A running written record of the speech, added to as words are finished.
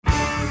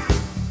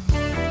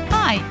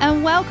Hi,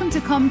 and welcome to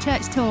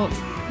Church Talks.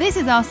 This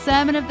is our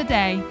sermon of the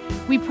day.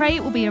 We pray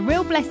it will be a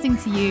real blessing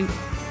to you.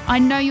 I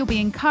know you'll be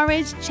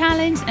encouraged,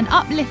 challenged, and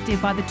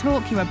uplifted by the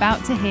talk you're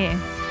about to hear.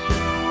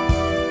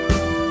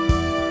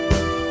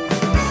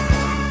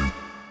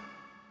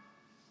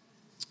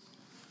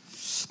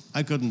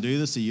 I couldn't do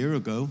this a year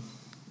ago,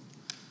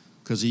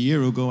 because a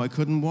year ago I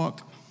couldn't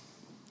walk.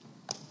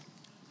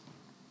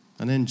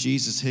 And then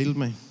Jesus healed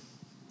me.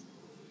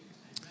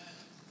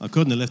 I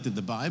couldn't have lifted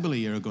the Bible a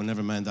year ago,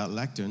 never mind that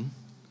lectern.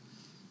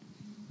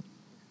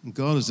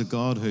 God is a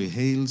God who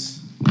heals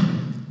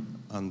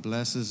and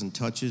blesses and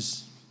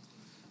touches,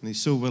 and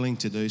He's so willing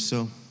to do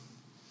so.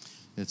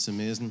 It's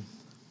amazing.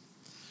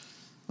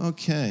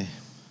 Okay.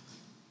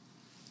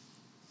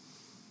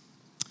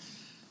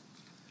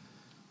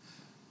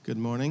 Good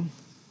morning.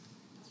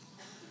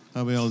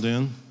 How are we all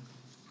doing?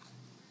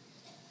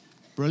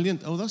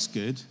 Brilliant. Oh, that's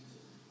good.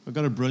 I've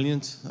got a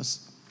brilliant.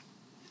 That's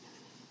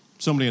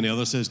somebody on the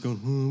other side is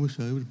going, oh, I wish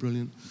I was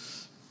brilliant.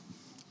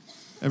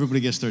 Everybody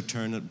gets their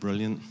turn at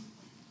brilliant,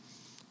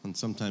 and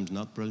sometimes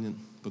not brilliant,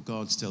 but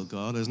God's still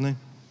God, isn't He?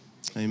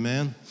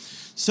 Amen.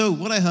 So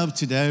what I have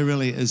today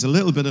really is a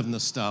little bit of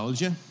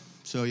nostalgia,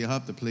 so you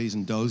have to please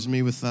indulge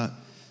me with that.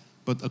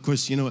 But of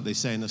course, you know what they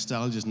say,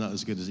 nostalgia is not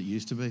as good as it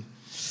used to be.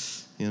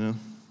 You know,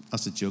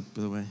 that's a joke,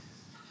 by the way.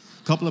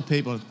 A couple of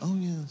people, oh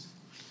yes,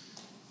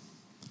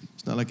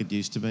 it's not like it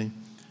used to be.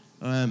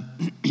 And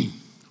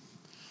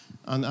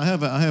I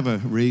have a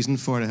reason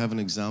for it. I have an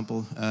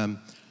example.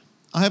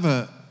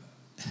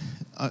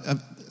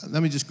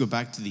 Let me just go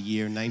back to the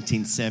year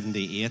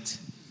 1978.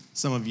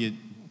 Some of you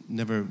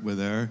never were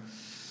there,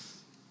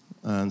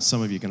 and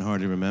some of you can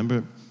hardly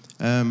remember.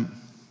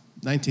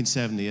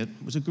 1978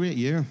 was a great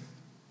year.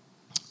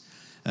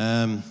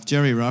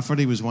 Jerry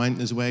Rafferty was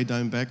winding his way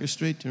down Baker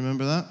Street. Do you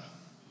remember that?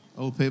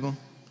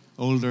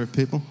 Older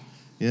people,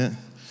 yeah.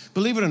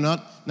 Believe it or not,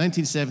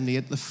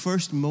 1978, the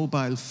first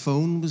mobile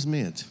phone was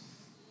made.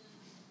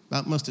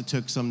 That must have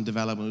took some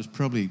development. It was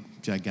probably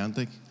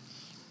gigantic.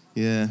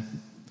 Yeah.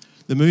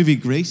 The movie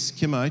Grease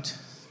came out.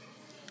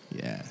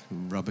 Yeah,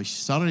 rubbish.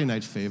 Saturday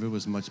Night Fever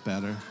was much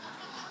better.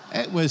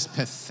 It was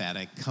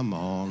pathetic. Come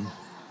on.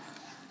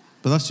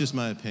 But that's just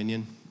my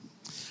opinion.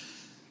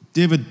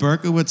 David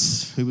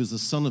Berkowitz, who was the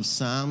son of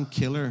Sam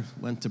Killer,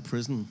 went to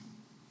prison.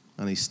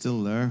 And he's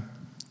still there.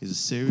 He's a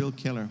serial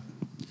killer.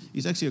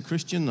 He's actually a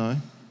Christian now,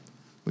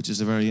 which is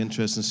a very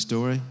interesting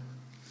story.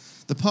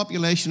 The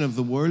population of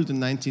the world in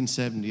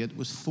 1978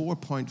 was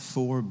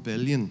 4.4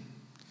 billion.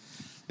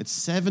 It's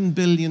 7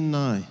 billion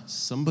now.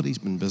 Somebody's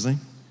been busy.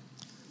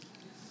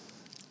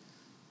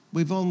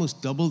 We've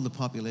almost doubled the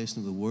population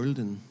of the world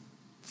in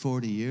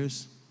 40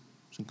 years.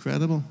 It's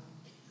incredible.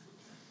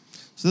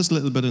 So this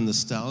little bit of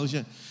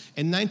nostalgia.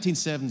 In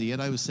 1978,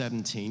 I was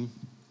 17,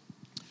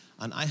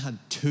 and I had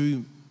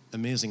two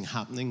amazing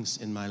happenings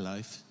in my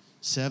life.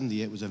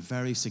 78 was a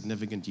very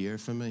significant year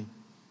for me.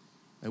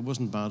 It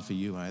wasn't bad for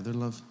you either,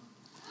 love.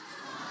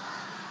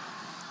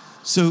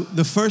 So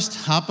the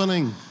first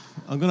happening,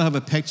 I'm going to have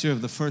a picture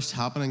of the first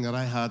happening that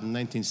I had in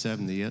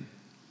 1978, and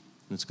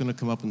it's going to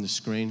come up on the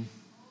screen.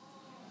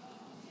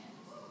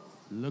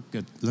 Look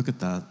at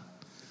that.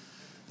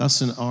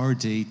 That's an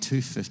RD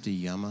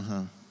 250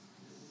 Yamaha.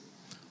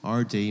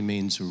 RD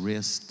means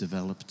race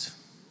developed.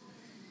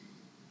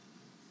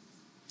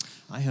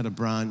 I had a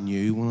brand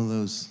new one of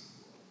those.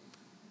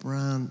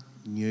 Brand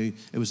new.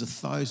 It was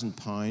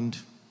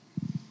 £1,000.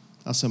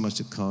 That's how much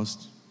it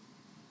cost.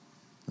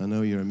 I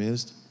know you're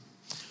amazed.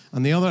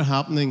 And the other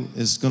happening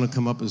is going to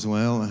come up as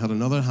well. I had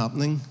another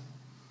happening.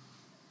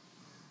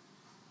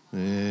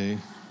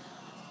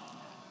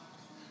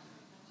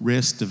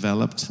 Race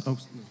developed. Oh,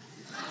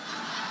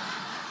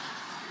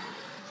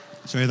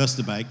 sorry, that's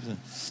the bike.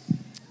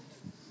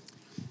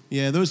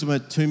 Yeah, those are my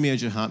two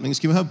major happenings.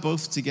 Can we have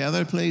both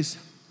together, please?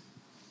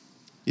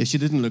 Yeah, she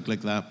didn't look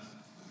like that.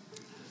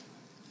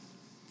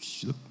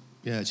 She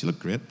looked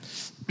great.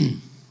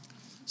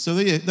 So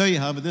there you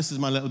have it. This is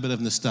my little bit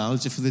of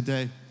nostalgia for the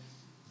day.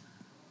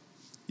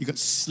 You got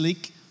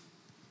sleek,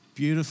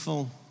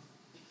 beautiful,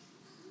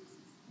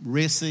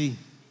 racy,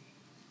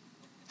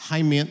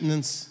 high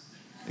maintenance,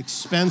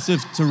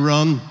 expensive to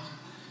run.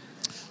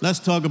 Let's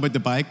talk about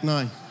the bike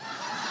now.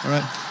 All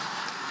right.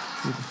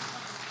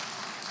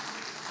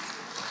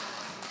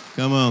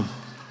 Come on.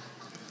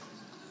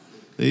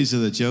 These are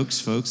the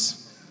jokes,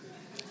 folks.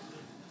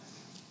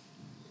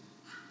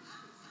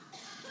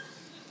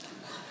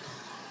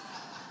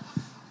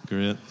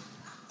 Great.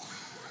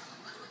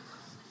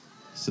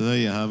 So there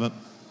you have it.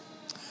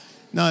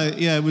 No,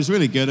 yeah, it was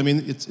really good. I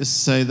mean,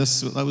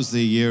 that was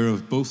the year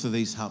of both of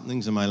these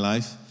happenings in my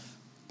life.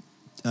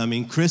 I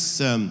mean,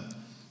 Chris,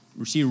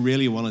 she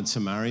really wanted to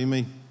marry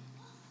me,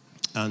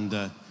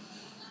 and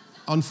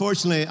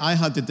unfortunately, I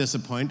had to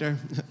disappoint her.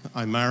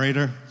 I married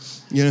her,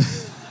 you know.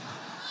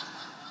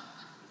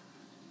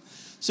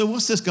 So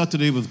what's this got to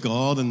do with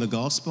God and the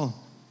gospel?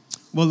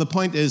 Well, the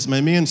point is,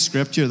 my main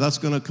scripture that's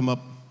going to come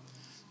up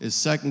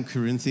is 2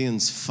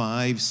 Corinthians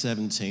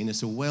 5:17.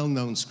 It's a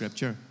well-known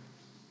scripture.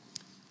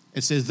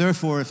 It says,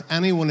 therefore, if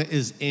anyone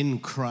is in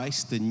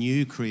Christ, the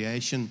new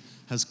creation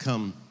has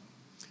come.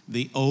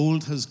 The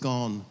old has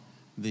gone,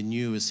 the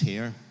new is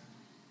here.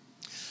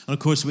 And of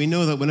course, we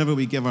know that whenever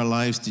we give our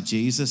lives to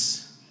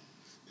Jesus,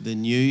 the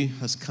new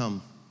has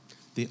come,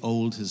 the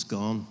old has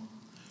gone.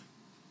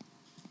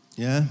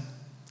 Yeah?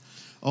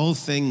 All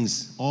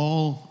things,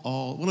 all.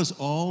 What does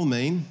all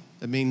mean?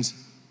 It means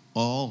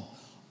all.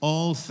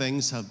 All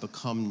things have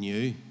become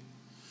new.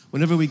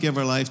 Whenever we give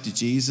our life to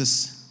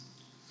Jesus,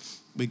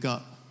 we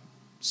got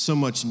so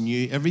much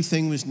new.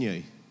 Everything was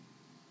new.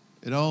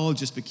 It all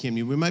just became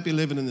new. We might be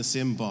living in the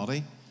same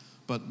body,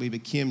 but we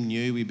became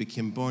new. We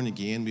became born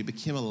again. We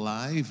became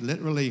alive,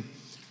 literally,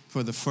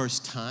 for the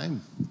first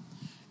time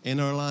in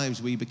our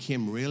lives. We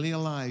became really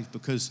alive,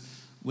 because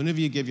whenever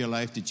you give your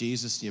life to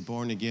Jesus and you're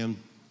born again,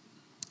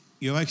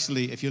 you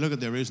actually, if you look at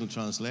the original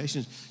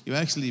translations, you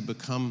actually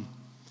become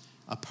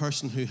a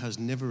person who has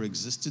never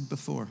existed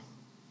before.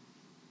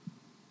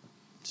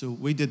 So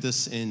we did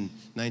this in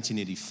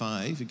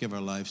 1985. We gave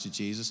our lives to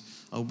Jesus,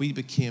 and we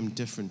became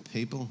different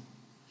people.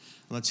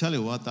 And I'll tell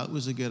you what, that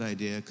was a good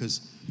idea,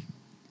 because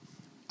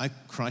I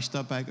crashed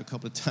that bike a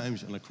couple of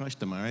times, and I crashed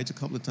the marriage a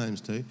couple of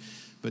times too.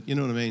 But you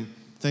know what I mean?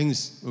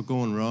 Things were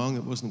going wrong.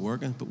 It wasn't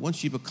working. But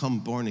once you become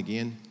born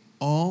again,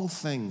 all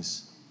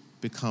things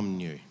become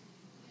new.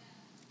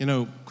 You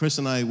know, Chris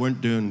and I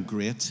weren't doing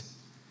great.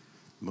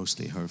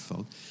 Mostly her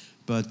fault.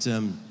 But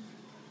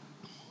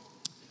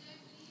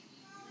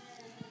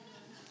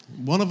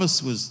one of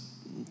us was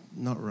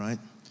not right.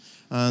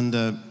 And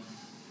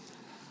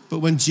but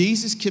when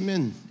Jesus came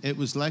in, it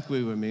was like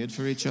we were made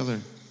for each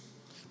other,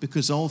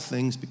 because all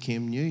things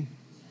became new.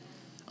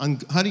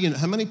 And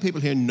how many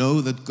people here know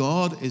that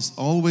God is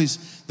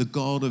always the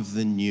God of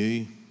the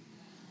new?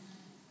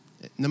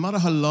 No matter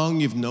how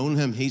long you've known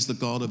him, he's the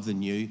God of the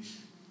new.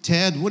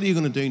 Ted, what are you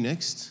going to do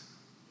next?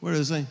 Where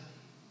is he?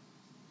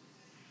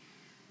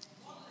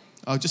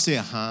 I'll just say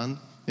a hand.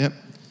 Yep.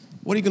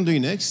 What are you going to do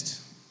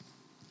next?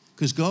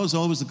 Because God's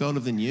always the God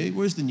of the new.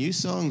 Where's the new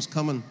songs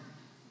coming,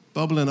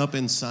 bubbling up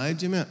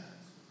inside you, mate?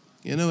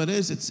 You know, it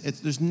is.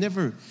 There's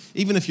never,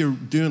 even if you're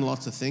doing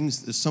lots of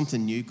things, there's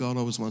something new God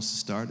always wants to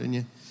start in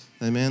you.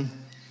 Amen?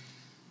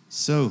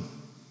 So,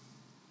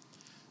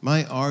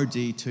 my RD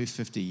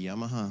 250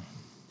 Yamaha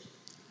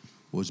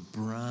was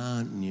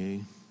brand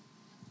new,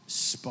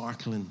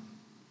 sparkling.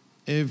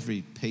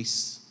 Every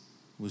piece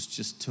was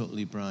just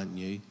totally brand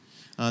new.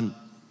 And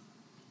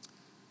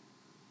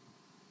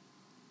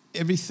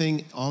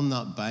everything on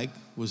that bike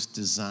was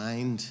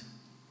designed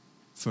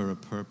for a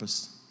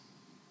purpose.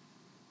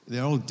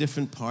 They're all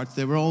different parts.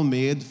 They were all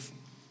made,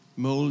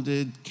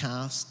 molded,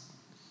 cast,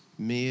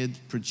 made,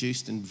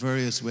 produced in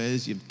various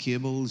ways. You have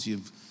cables,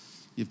 you've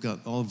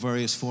got all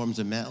various forms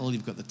of metal,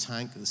 you've got the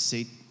tank, the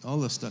seat, all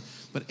this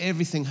stuff. But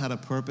everything had a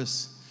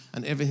purpose,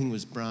 and everything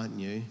was brand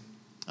new.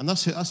 And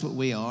that's what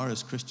we are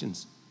as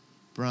Christians,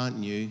 brand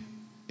new.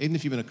 Even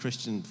if you've been a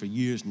Christian for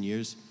years and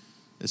years,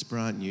 it's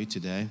brand new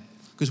today.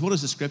 Because what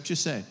does the scripture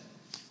say?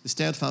 The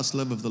steadfast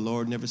love of the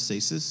Lord never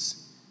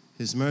ceases.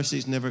 His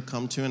mercies never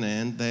come to an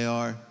end. They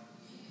are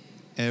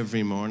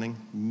every morning,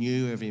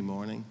 new every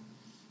morning.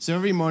 So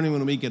every morning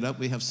when we get up,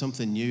 we have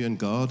something new in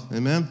God.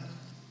 Amen?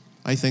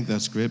 I think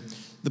that's great.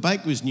 The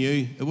bike was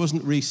new. It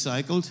wasn't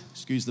recycled.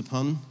 Excuse the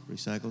pun.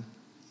 Recycled.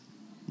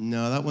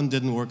 No, that one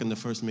didn't work in the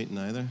first meeting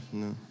either.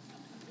 No.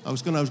 I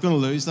was going to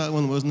lose that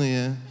one, wasn't I?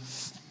 Yeah.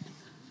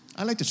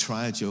 I like to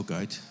try a joke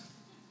out.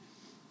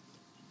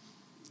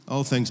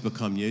 All things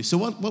become new. So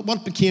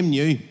what became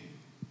new?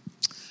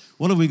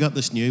 What have we got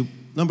this new?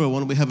 Number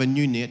one, we have a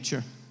new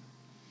nature.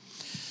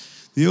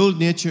 The old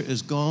nature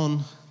is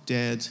gone,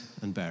 dead,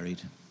 and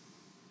buried.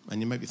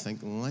 And you might be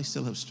thinking, well, I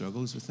still have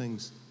struggles with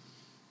things.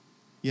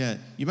 Yeah,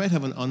 you might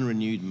have an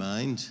unrenewed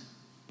mind,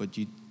 but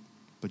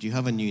you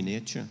have a new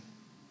nature.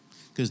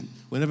 Because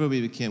whenever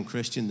we became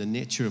Christian, the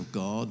nature of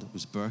God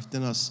was birthed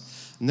in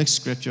us. The next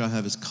scripture I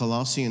have is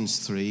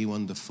Colossians 3,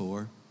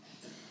 1-4.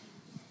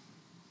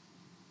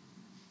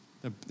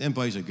 Them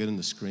boys are good on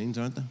the screens,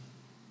 aren't they?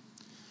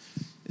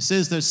 It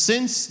says there,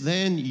 since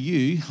then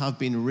you have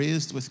been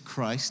raised with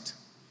Christ,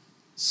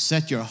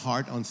 set your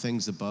heart on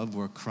things above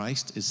where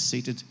Christ is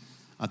seated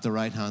at the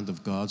right hand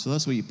of God. So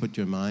that's where you put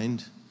your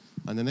mind.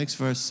 And the next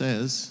verse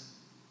says,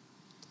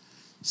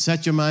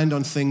 set your mind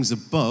on things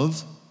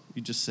above.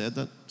 You just said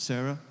that,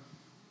 Sarah.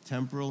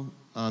 Temporal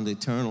and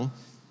eternal.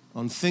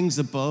 On things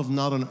above,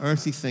 not on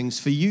earthly things.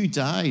 For you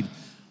died,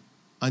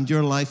 and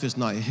your life is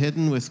now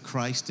hidden with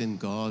Christ in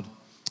God.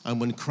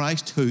 And when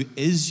Christ, who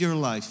is your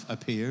life,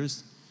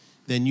 appears,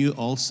 then you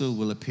also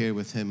will appear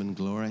with him in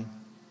glory.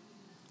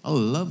 I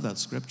love that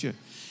scripture.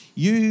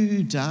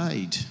 You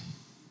died,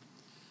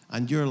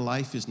 and your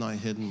life is now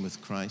hidden with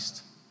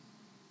Christ.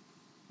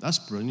 That's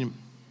brilliant.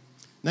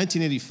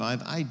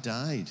 1985, I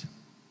died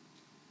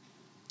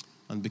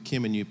and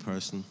became a new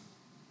person.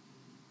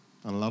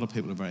 And a lot of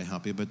people are very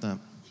happy about that.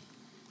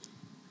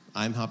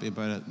 I'm happy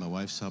about it. My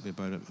wife's happy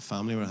about it. My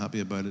family were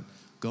happy about it.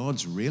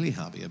 God's really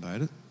happy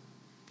about it.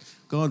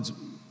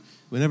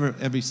 Whenever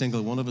every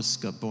single one of us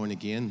got born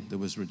again, there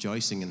was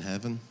rejoicing in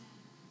heaven.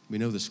 We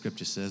know the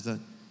scripture says that.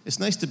 It's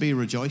nice to be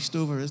rejoiced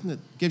over, isn't it?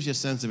 It gives you a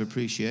sense of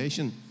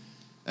appreciation.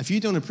 If you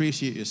don't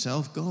appreciate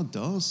yourself, God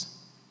does.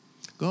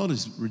 God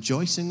is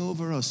rejoicing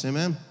over us,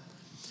 amen?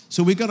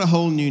 So we got a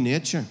whole new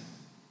nature.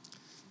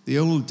 The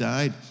old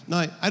died.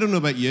 Now, I don't know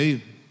about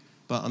you,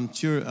 but I'm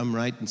sure I'm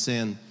right in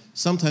saying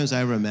sometimes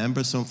I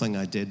remember something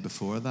I did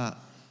before that,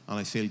 and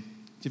I feel, do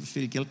you ever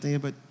feel guilty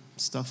about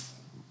stuff?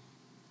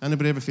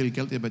 Anybody ever feel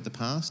guilty about the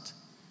past?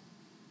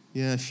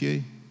 Yeah, a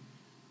few.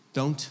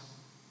 Don't.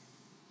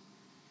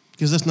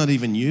 Because that's not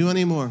even you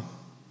anymore.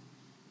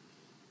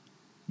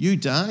 You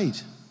died.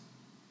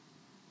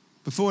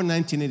 Before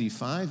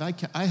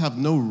 1985, I have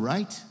no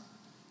right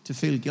to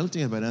feel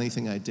guilty about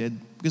anything I did,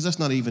 because that's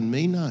not even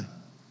me now.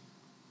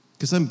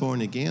 Because I'm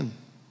born again.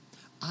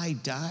 I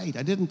died.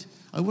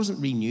 I wasn't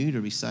renewed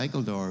or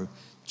recycled or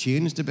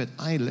changed a bit.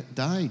 I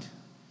died.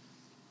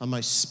 And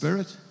my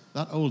spirit,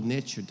 that old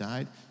nature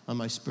died, and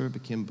my spirit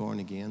became born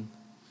again.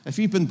 If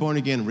you've been born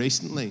again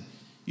recently,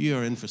 you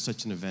are in for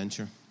such an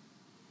adventure.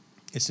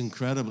 It's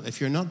incredible. If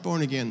you're not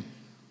born again,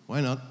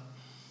 why not?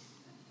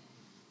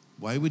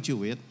 Why would you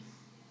wait?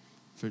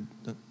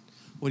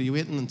 What are you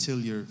waiting until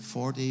you're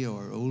 40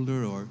 or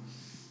older, or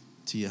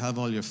till you have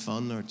all your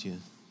fun, or till you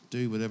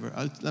do whatever?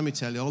 Let me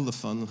tell you, all the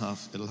fun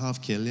it'll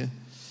half kill you,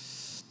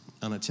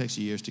 and it takes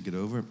you years to get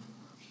over it.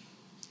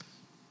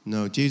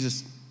 No,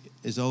 Jesus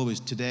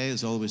today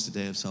is always the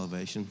day of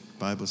salvation. The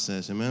Bible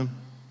says, amen.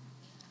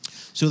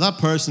 So that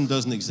person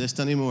doesn't exist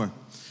anymore.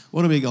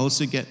 What do we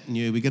also get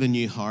new? We get a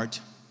new heart.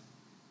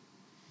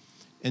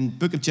 In the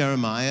book of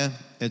Jeremiah,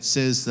 it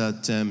says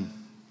that,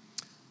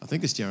 I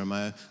think it's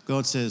Jeremiah,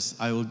 God says,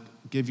 I will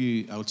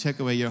take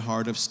away your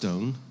heart of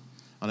stone,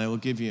 and I will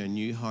give you a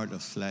new heart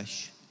of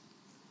flesh.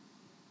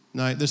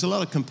 Now, there's a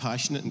lot of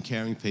compassionate and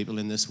caring people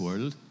in this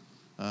world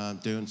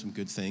doing some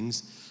good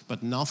things,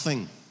 but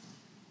nothing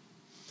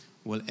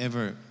will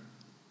ever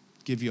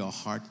give you a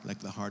heart like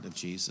the heart of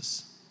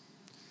Jesus.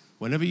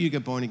 Whenever you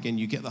get born again,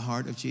 you get the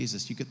heart of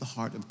Jesus. You get the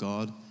heart of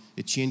God.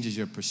 It changes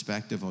your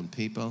perspective on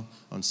people,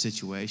 on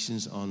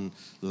situations, on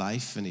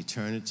life and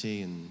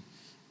eternity, and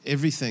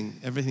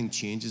everything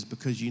changes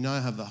because you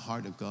now have the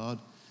heart of God.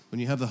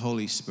 When you have the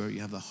Holy Spirit, you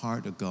have the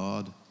heart of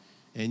God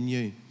in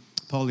you.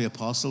 Paul the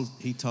Apostle,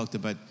 he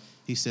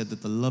said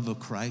that the love of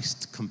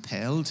Christ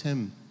compelled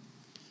him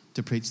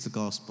to preach the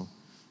gospel.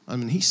 I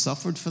mean, he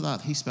suffered for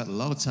that. He spent a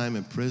lot of time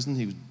in prison.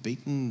 He was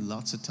beaten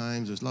lots of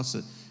times.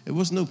 It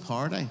was no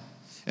party.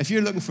 If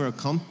you're looking for a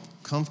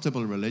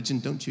comfortable religion,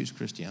 don't choose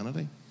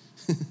Christianity.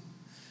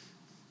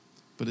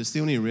 But it's the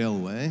only real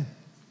way.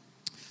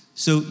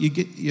 So you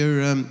get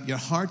your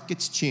heart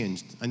gets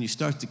changed, and you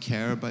start to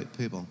care about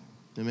people.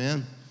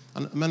 Amen.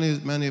 And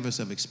many of us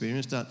have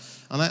experienced that.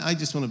 And I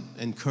just want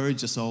to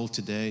encourage us all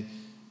today.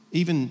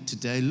 Even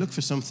today, look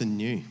for something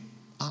new.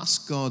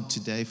 Ask God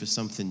today for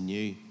something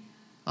new.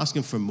 Ask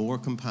Him for more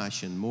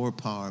compassion, more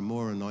power,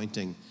 more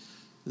anointing.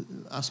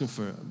 Ask Him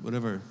for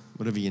whatever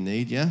you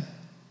need. Yeah.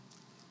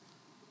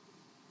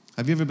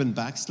 Have you ever been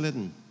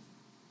backslidden?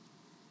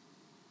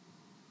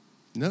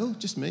 No,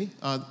 just me.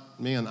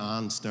 Me and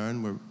Ann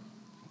Stern were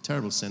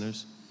terrible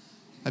sinners.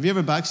 Have you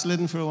ever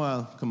backslidden for a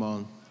while? Come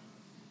on.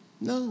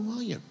 No,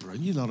 well, you're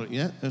brilliant.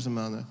 Yeah, there's a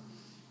man there.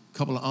 A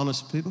couple of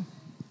honest people.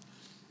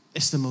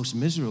 It's the most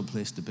miserable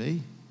place to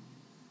be,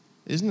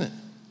 isn't it?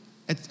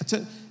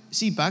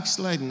 See,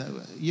 backsliding,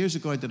 years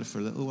ago I did it for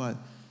a little while.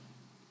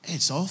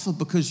 It's awful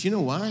because you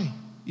know why?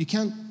 You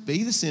can't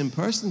be the same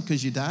person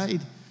because you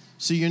died.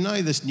 So you're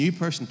now this new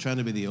person trying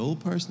to be the old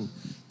person.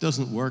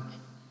 Doesn't work.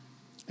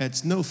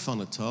 It's no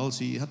fun at all,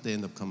 so you have to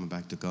end up coming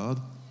back to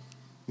God.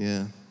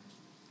 Yeah.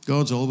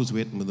 God's always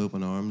waiting with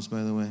open arms,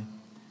 by the way.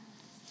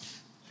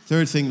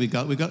 Third thing we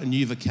got a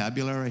new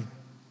vocabulary.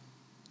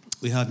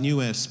 We have a new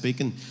way of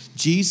speaking.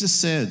 Jesus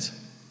said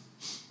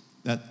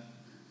that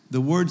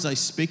the words I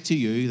speak to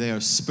you, they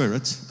are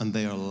spirit and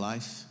they are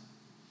life.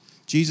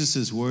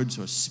 Jesus' words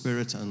are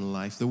spirit and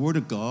life. The word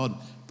of God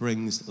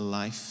brings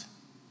life.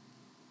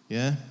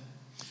 Yeah?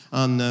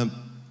 And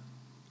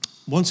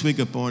once we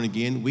get born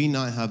again, we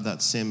now have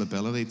that same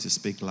ability to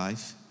speak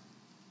life.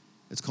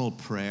 It's called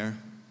prayer.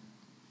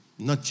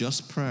 Not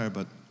just prayer,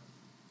 but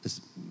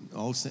it's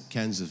all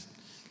kinds of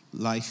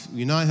life.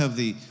 We have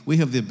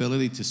the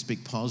ability to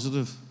speak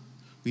positive.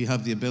 We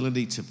have the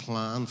ability to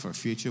plan for a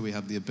future. We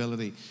have the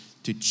ability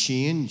to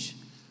change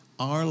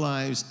our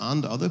lives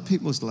and other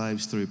people's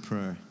lives through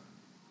prayer,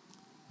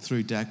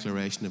 through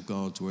declaration of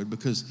God's word.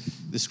 Because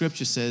the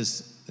scripture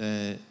says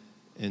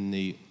in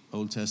the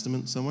Old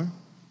Testament somewhere,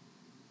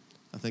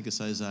 I think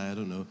it's Isaiah, I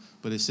don't know,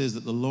 but it says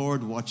that the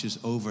Lord watches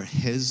over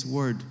his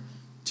word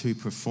to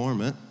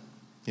perform it.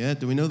 Yeah,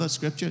 do we know that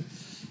scripture?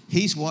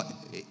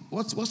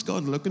 What's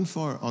God looking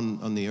for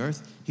on the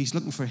earth? He's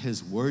looking for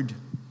his word.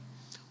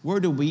 Where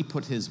do we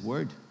put his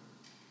word?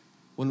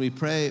 When we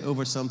pray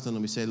over something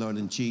and we say, Lord,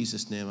 in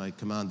Jesus' name, I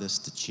command this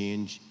to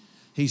change.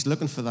 He's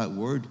looking for that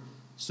word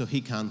so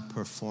he can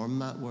perform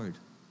that word.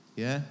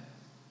 Yeah?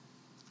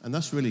 And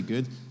that's really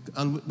good.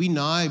 And we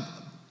now,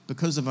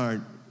 because of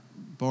our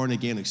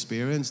born-again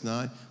experience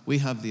now, we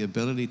have the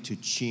ability to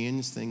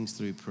change things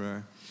through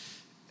prayer.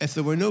 If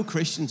there were no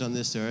Christians on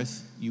this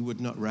earth, you would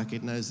not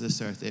recognize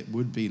this earth. It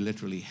would be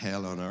literally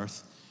hell on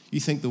earth. You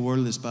think the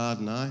world is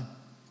bad now?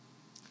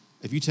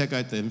 If you take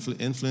out the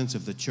influence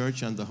of the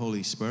church and the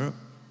Holy Spirit,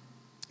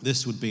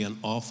 this would be an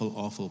awful,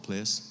 awful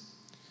place.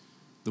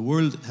 The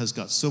world has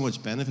got so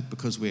much benefit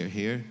because we are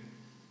here,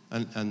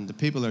 and the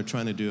people are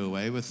trying to do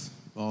away with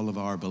all of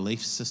our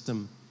belief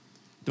system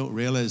don't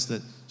realize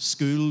that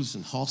schools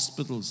and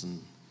hospitals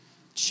and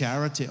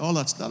charity,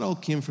 that all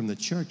came from the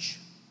church.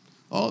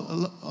 A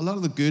lot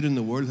of the good in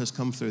the world has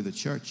come through the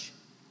church.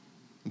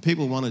 And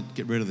people want to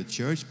get rid of the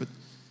church, but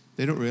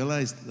they don't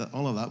realize that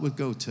all of that would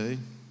go too.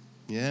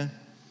 Yeah.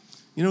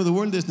 You know, the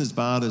world isn't as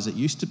bad as it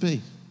used to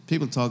be.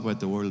 People talk about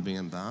the world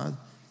being bad.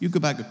 You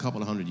go back a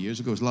couple of hundred years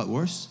ago, it was a lot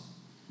worse.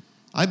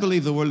 I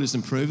believe the world is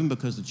improving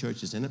because the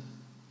church is in it.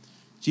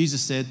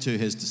 Jesus said to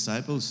his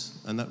disciples,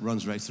 and that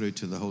runs right through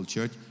to the whole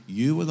church,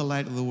 you were the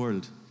light of the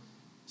world.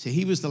 See,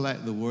 he was the light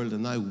of the world,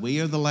 and now we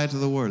are the light of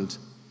the world.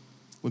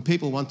 When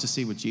people want to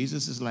see what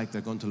Jesus is like,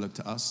 they're going to look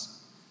to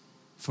us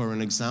for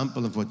an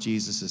example of what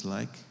Jesus is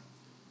like.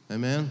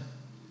 Amen?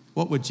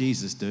 What would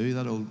Jesus do?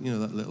 That old,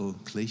 that little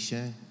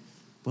cliche.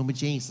 What would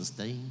Jesus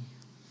do?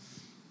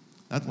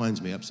 That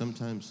winds me up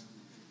sometimes.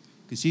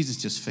 Because Jesus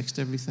just fixed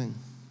everything.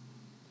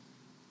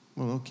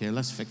 Well, okay,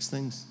 let's fix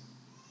things.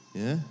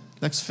 Yeah?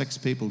 Let's fix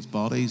people's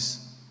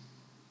bodies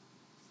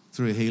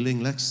through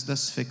healing.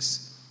 Let's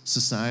fix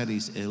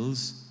society's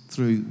ills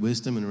through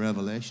wisdom and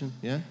revelation.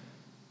 Yeah?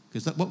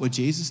 Because what would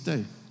Jesus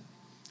do?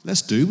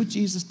 Let's do what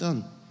Jesus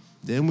done.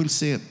 Then we'll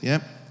see it. Yeah?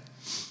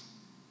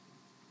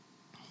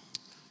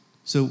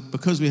 So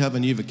because we have a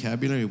new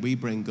vocabulary, we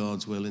bring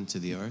God's will into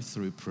the earth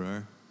through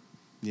prayer.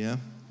 Yeah?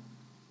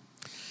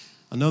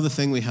 Another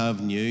thing we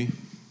have new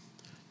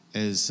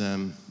is,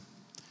 I'm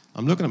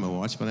looking at my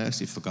watch, but I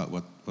actually forgot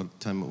what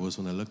time it was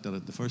when I looked at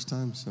it the first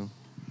time, so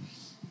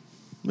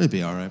we'll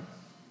be all right.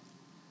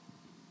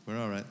 We're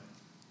all right.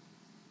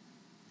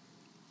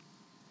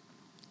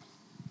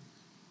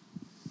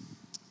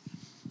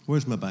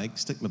 Where's my bike?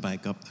 Stick my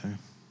bike up there.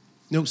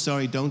 No,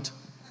 sorry, don't.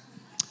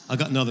 I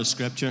got another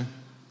scripture.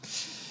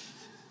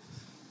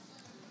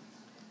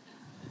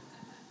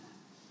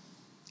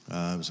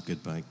 It was a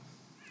good bike.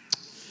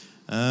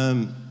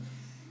 I'm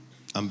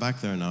back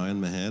there now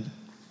in my head.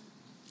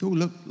 Oh,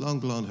 look, long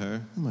blonde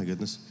hair. Oh, my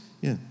goodness.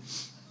 Yeah.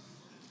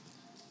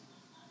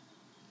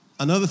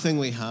 Another thing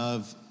we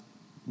have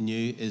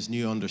new is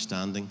new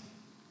understanding.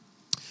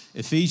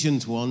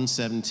 Ephesians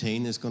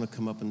 1:17 is going to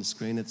come up on the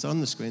screen. It's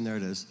on the screen. There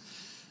it is.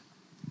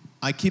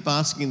 I keep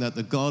asking that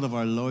the God of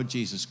our Lord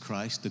Jesus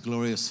Christ, the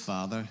glorious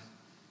Father,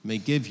 may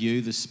give you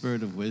the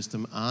spirit of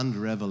wisdom and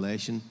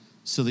revelation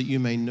so that you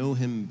may know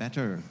him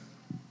better.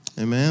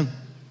 Amen.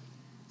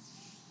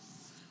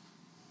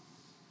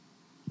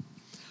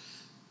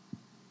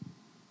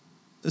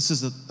 This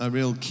is a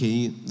real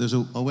key. There's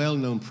a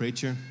well-known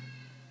preacher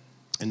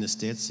in the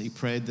States. He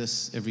prayed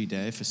this every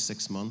day for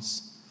 6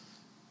 months.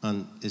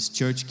 And his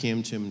church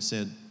came to him and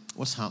said,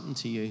 what's happened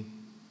to you?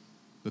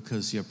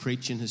 Because your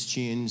preaching has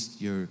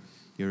changed, your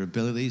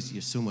abilities,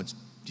 you're so much,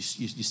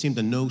 you seem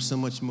to know so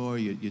much more,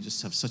 you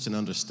just have such an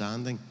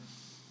understanding.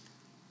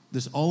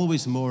 There's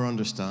always more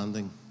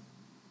understanding.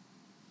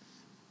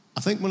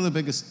 I think one of the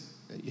biggest,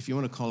 if you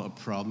want to call it a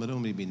problem, I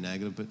don't mean to be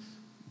negative, but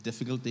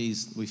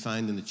difficulties we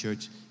find in the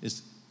church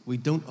is we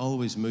don't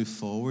always move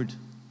forward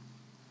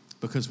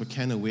because we're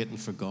kind of waiting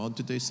for God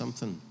to do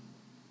something.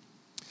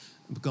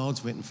 But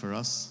God's waiting for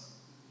us.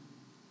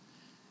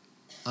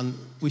 And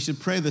we should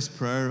pray this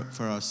prayer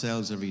for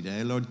ourselves every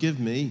day. Lord, give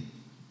me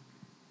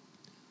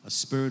a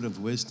spirit of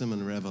wisdom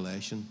and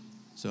revelation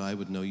so I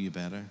would know you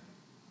better.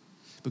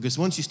 Because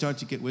once you start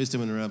to get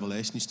wisdom and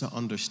revelation, you start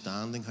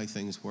understanding how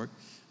things work,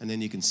 and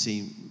then you can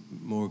see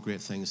more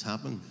great things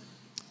happen.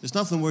 There's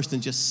nothing worse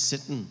than just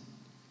sitting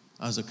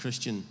as a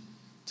Christian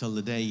till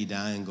the day you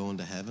die and going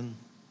to heaven.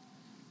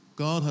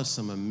 God has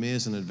some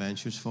amazing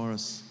adventures for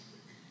us,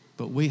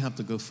 but we have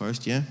to go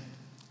first, yeah?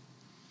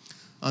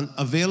 And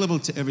available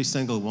to every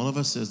single one of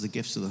us is the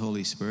gifts of the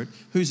Holy Spirit.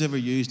 Who's ever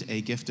used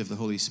a gift of the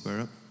Holy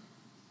Spirit?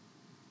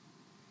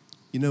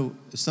 You know,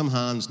 some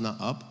hands not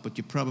up, but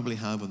you probably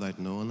have without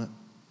knowing it.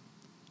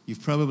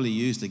 You've probably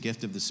used the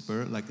gift of the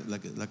Spirit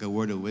like a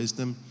word of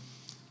wisdom,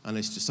 and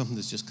it's just something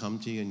that's just come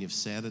to you and you've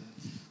said it.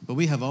 But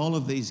we have all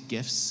of these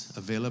gifts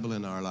available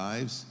in our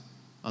lives,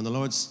 and the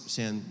Lord's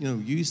saying,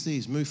 use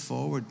these, move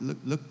forward,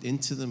 look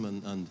into them,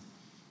 and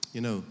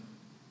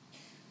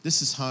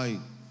this is how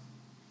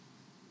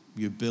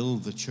you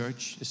build the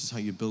church. This is how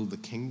you build the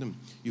kingdom.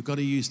 You've got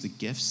to use the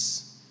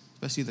gifts,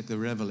 especially like the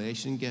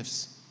revelation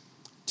gifts,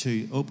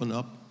 to open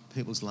up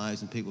people's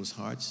lives and people's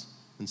hearts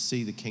and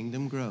see the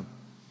kingdom grow.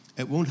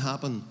 It won't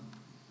happen.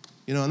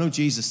 I know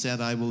Jesus said,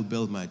 I will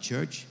build my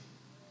church,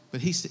 but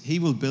he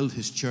will build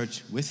his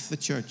church with the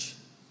church.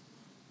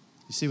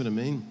 You see what I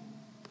mean?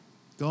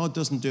 God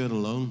doesn't do it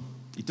alone.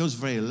 He does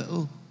very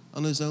little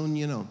on his own,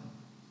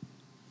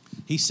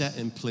 He set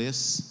in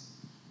place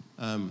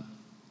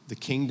the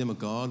kingdom of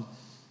God.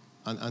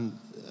 And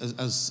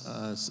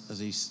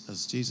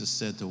as Jesus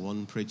said to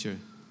one preacher,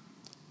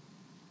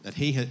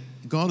 that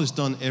God has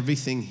done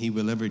everything he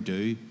will ever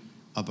do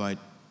about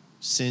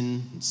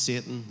sin,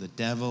 Satan, the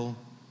devil,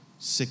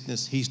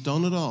 sickness. He's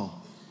done it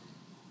all.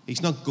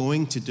 He's not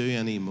going to do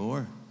any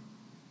more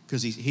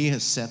because he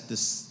has set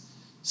this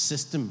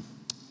system,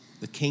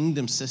 the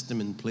kingdom system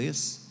in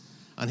place.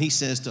 And he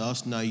says to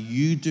us, now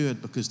you do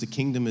it because the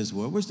kingdom is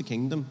where? Where's the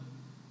kingdom?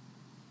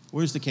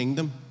 Where's the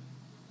kingdom?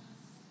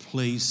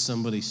 Please,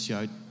 somebody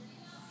shout.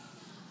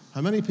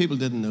 How many people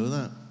didn't know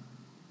that?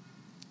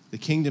 The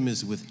kingdom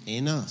is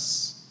within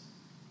us.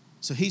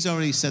 So he's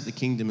already set the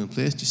kingdom in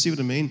place. Do you see what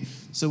I mean?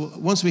 So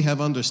once we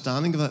have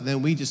understanding of that,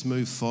 then we just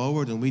move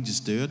forward and we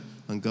just do it,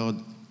 and God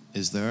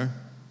is there.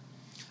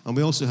 And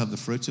we also have the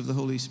fruits of the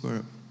Holy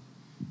Spirit,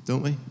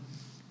 don't we?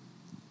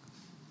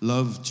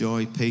 Love,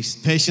 joy, peace,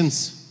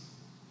 patience,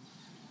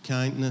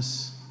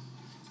 kindness.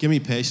 Give me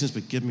patience,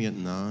 but give me it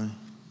now.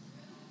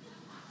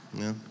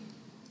 Yeah.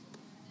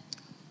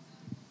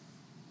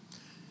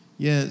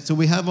 Yeah, so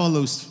we have all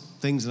those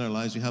things in our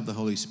lives. We have the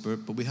Holy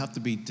Spirit, but we have to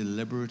be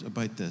deliberate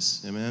about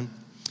this. Amen?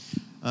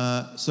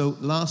 So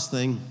last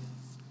thing,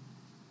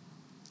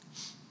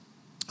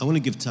 I want to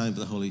give time for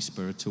the Holy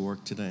Spirit to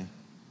work today.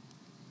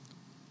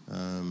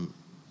 And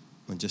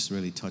just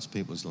really touch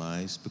people's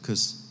lives,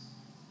 because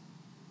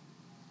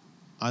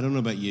I don't know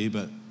about you,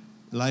 but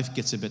life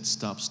gets a bit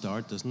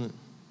stop-start, doesn't it?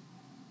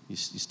 You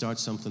start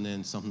something,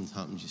 then something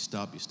happens, you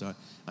stop,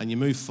 and you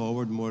move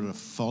forward more at a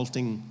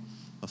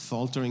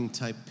faltering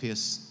type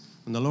pace.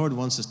 And the Lord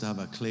wants us to have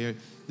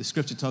the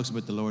scripture talks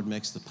about the Lord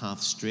makes the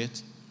path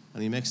straight,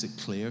 and he makes it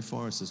clear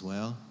for us as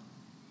well.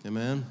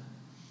 Amen?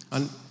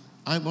 And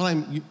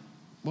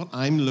what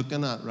I'm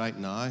looking at right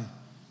now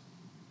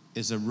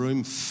is a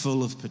room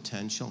full of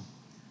potential.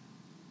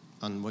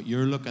 And what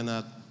you're looking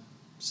at,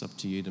 it's up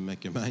to you to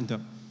make your mind up.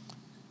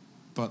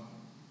 But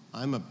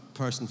I'm a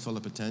person full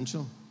of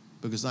potential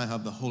because I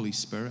have the Holy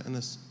Spirit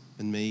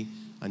in me,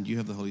 and you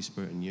have the Holy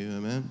Spirit in you.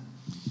 Amen?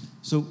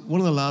 So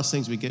one of the last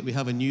things we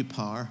have a new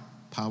power.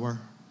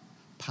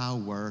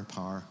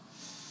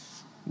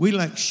 We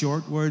like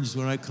short words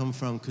where I come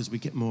from because we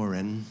get more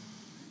in.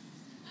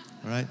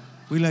 All right?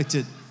 We like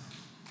to...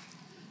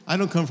 I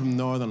don't come from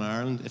Northern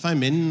Ireland. If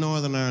I'm in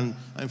Northern Ireland,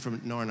 I'm from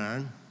Northern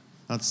Ireland.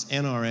 That's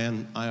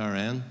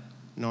NRN-IRN,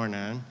 Northern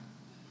Ireland.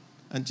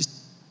 And just,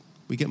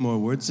 we get more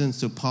words in.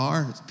 So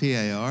power, it's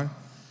P-A-R.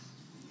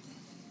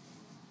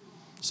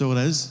 So it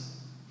is.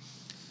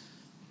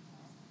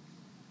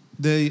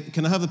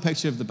 Can I have the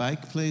picture of the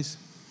bike, please?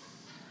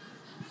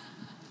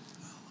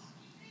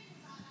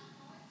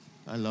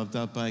 I love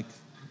that bike.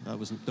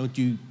 Don't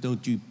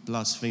you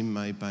blaspheme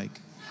my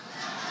bike.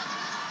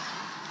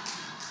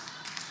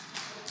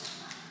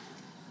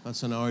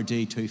 That's an RD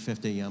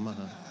 250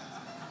 Yamaha.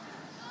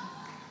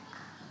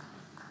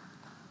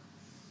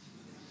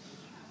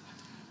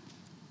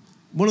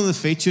 One of the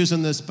features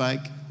on this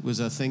bike was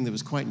a thing that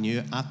was quite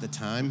new at the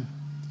time,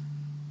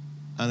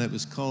 and it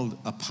was called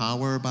a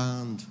power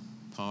band.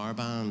 Power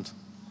band.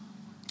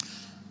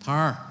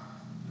 Power.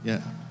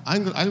 Yeah.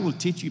 I will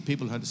teach you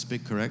people how to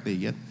speak correctly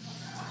yet.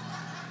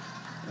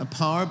 A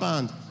power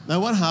band. Now,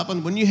 what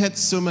happened when you hit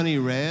so many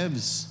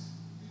revs?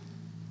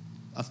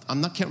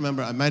 Can't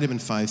remember. It might have been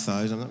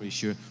 5,000. I'm not really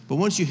sure. But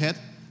once you hit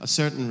a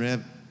certain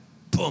rev,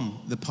 boom,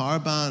 the power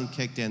band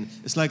kicked in.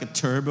 It's like a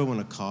turbo in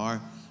a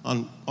car,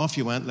 and off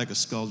you went like a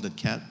scalded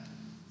cat,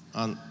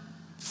 and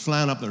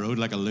flying up the road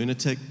like a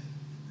lunatic.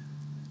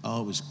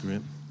 Oh, it was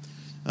great.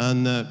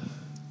 And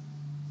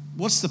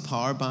what's the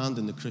power band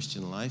in the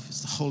Christian life?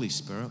 It's the Holy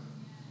Spirit,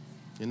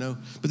 you know.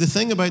 But the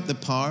thing about the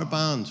power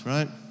band,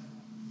 right?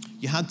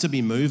 You had to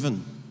be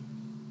moving,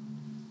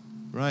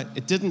 right?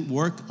 It didn't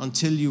work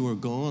until you were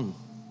gone.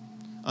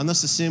 And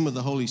that's the same with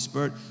the Holy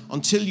Spirit.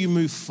 Until you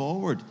move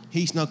forward,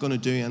 he's not going to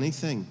do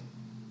anything.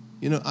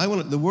 You know,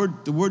 the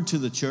word to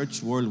the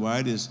church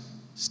worldwide is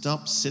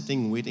stop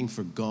sitting waiting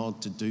for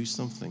God to do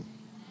something,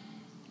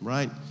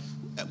 right?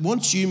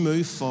 Once you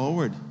move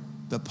forward,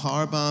 the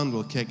power band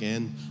will kick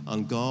in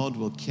and God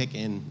will kick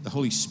in. The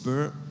Holy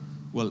Spirit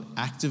will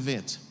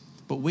activate.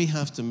 But we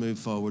have to move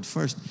forward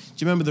first. Do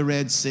you remember the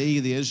Red Sea?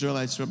 The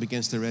Israelites were up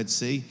against the Red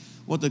Sea.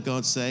 What did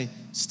God say?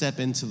 Step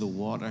into the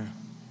water.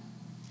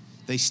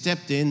 They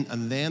stepped in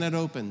and then it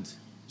opened.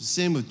 The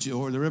same with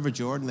the River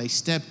Jordan. They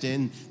stepped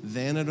in,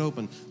 then it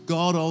opened.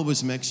 God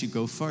always makes you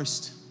go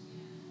first.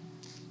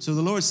 So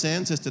the Lord's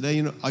saying to us today,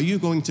 you know, are you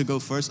going to go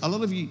first? A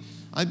lot of you,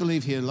 I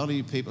believe here, a lot of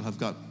you people have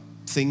got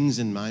things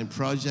in mind,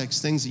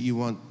 projects, things that you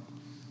want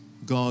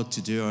God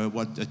to do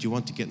or that you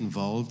want to get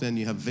involved in.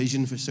 You have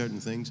vision for certain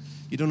things.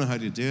 You don't know how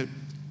to do it.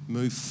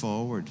 Move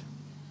forward.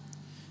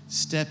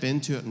 Step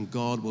into it and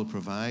God will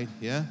provide,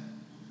 yeah?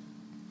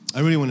 I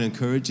really want to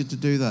encourage you to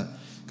do that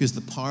because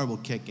the power will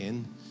kick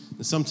in.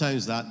 And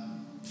sometimes that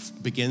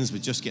begins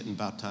with just getting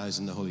baptized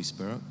in the Holy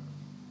Spirit,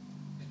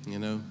 you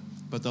know?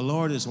 But the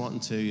Lord is wanting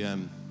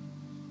to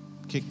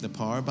kick the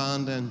power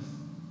band in.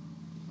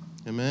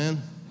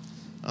 Amen?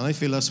 And I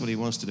feel that's what he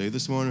wants to do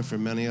this morning for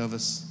many of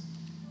us.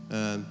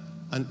 And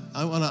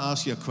I want to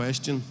ask you a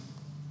question,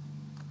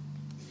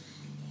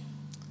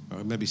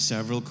 or maybe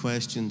several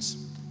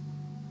questions.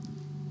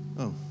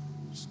 Oh,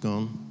 It's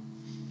gone.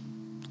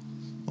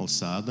 All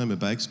sad now, my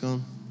bike's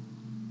gone.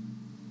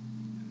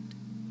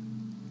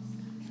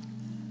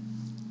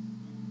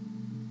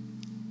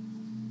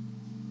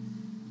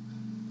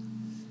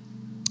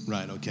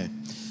 Right, okay.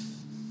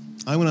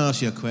 I want to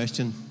ask you a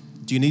question.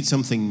 Do you need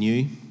something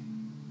new? Do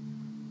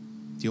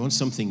you want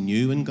something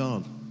new in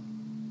God?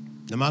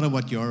 No matter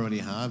what you already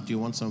have, do you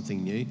want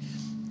something new?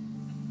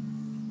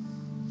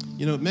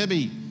 You know,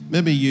 maybe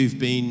you've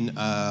been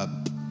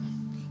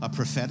a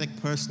prophetic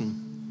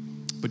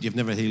person, but you've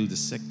never healed the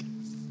sick.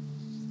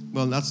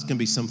 Well, that's going to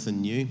be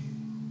something new.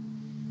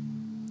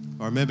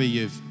 Or maybe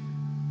you've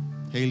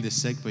healed the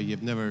sick, but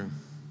you've never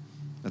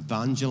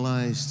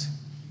evangelized.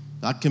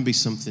 That can be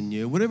something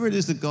new. Whatever it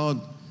is that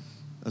God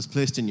has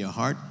placed in your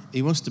heart,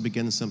 He wants to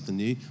begin something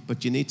new,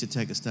 but you need to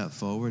take a step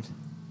forward.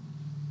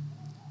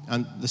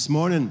 And this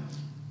morning,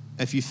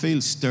 if you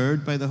feel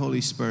stirred by the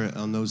Holy Spirit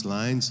on those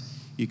lines,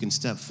 you can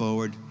step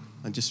forward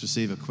and just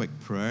receive a quick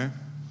prayer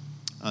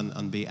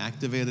and be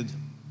activated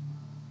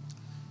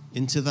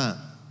into that.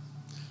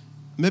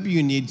 Maybe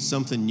you need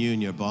something new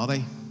in your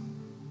body.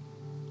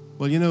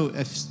 Well, you know,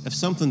 if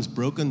something's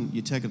broken,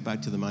 you take it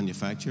back to the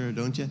manufacturer,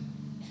 don't you?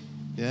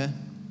 Yeah?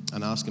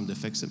 And ask Him to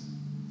fix it.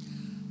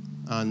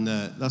 And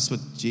that's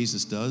what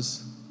Jesus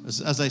does.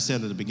 As I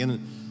said at the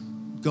beginning,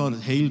 God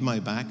healed my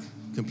back,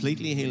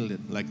 completely healed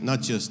it. Like,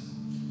 not just,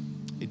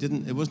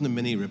 it wasn't a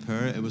mini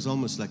repair, it was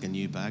almost like a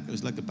new back. It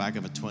was like the back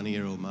of a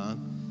 20-year-old man.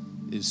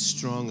 It was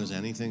strong as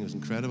anything. It was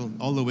incredible.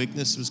 All the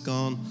weakness was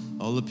gone.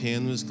 All the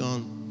pain was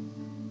gone.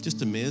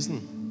 Just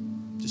amazing.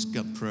 Just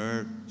got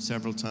prayer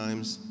several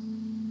times.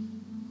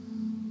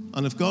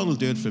 And if God will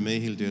do it for me,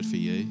 He'll do it for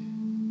you.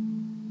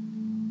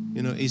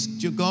 You know,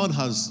 God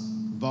has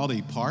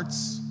body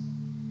parts.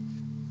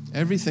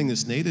 Everything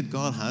that's needed,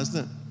 God has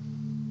it.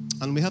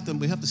 And we have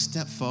to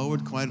step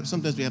forward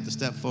sometimes we have to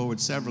step forward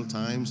several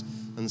times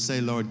and say,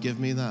 Lord, give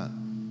me that.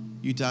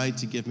 You died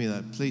to give me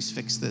that. Please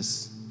fix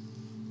this.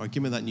 Or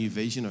give me that new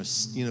vision, or,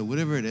 you know,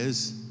 whatever it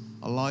is,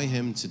 allow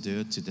Him to do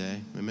it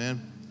today.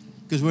 Amen?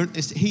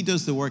 Because He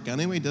does the work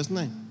anyway, doesn't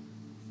He?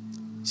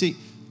 See,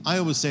 I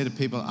always say to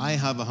people, I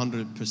have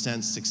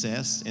 100%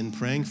 success in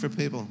praying for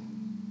people.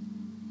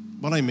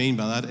 What I mean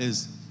by that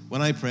is,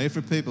 when I pray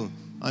for people,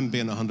 I'm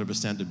being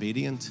 100%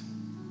 obedient.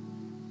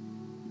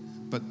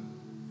 But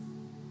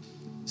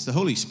it's the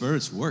Holy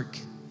Spirit's work.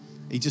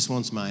 He just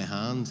wants my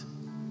hand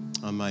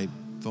and my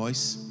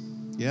voice.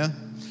 Yeah?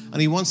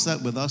 And He wants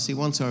that with us. He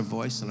wants our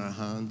voice and our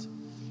hand.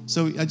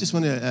 So I just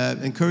want to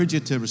encourage you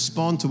to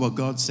respond to what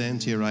God's saying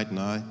to you right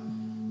now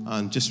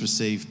and just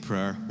receive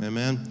prayer.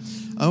 Amen?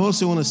 I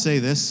also want to say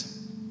this.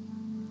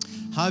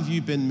 Have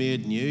you been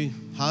made new?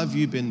 Have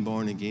you been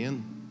born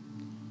again?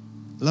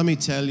 Let me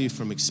tell you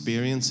from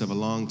experience of a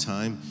long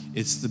time,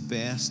 it's the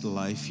best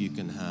life you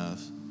can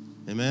have.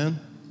 Amen?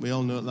 We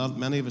all know that.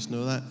 Many of us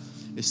know that.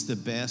 It's the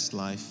best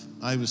life.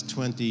 I was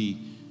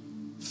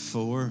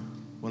 24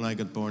 when I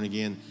got born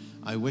again.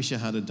 I wish I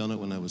had done it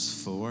when I was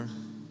 4.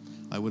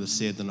 I would have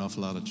saved an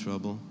awful lot of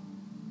trouble.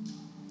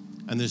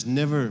 And there's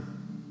never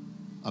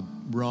a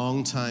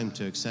wrong time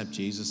to accept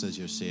Jesus as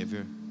your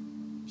Savior.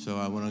 So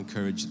I want to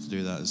encourage you to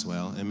do that as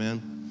well.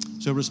 Amen?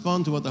 So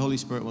respond to what the Holy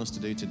Spirit wants to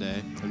do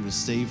today and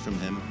receive from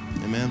Him.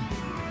 Amen.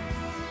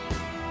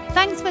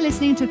 Thanks for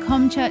listening to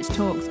Church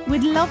Talks.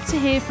 We'd love to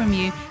hear from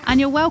you, and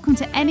you're welcome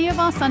to any of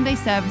our Sunday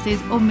services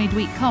or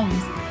midweek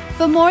comms.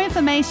 For more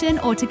information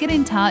or to get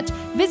in touch,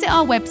 visit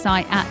our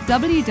website at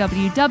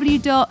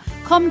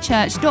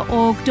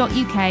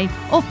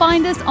www.comchurch.org.uk or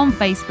find us on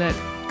Facebook.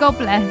 God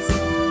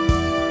bless.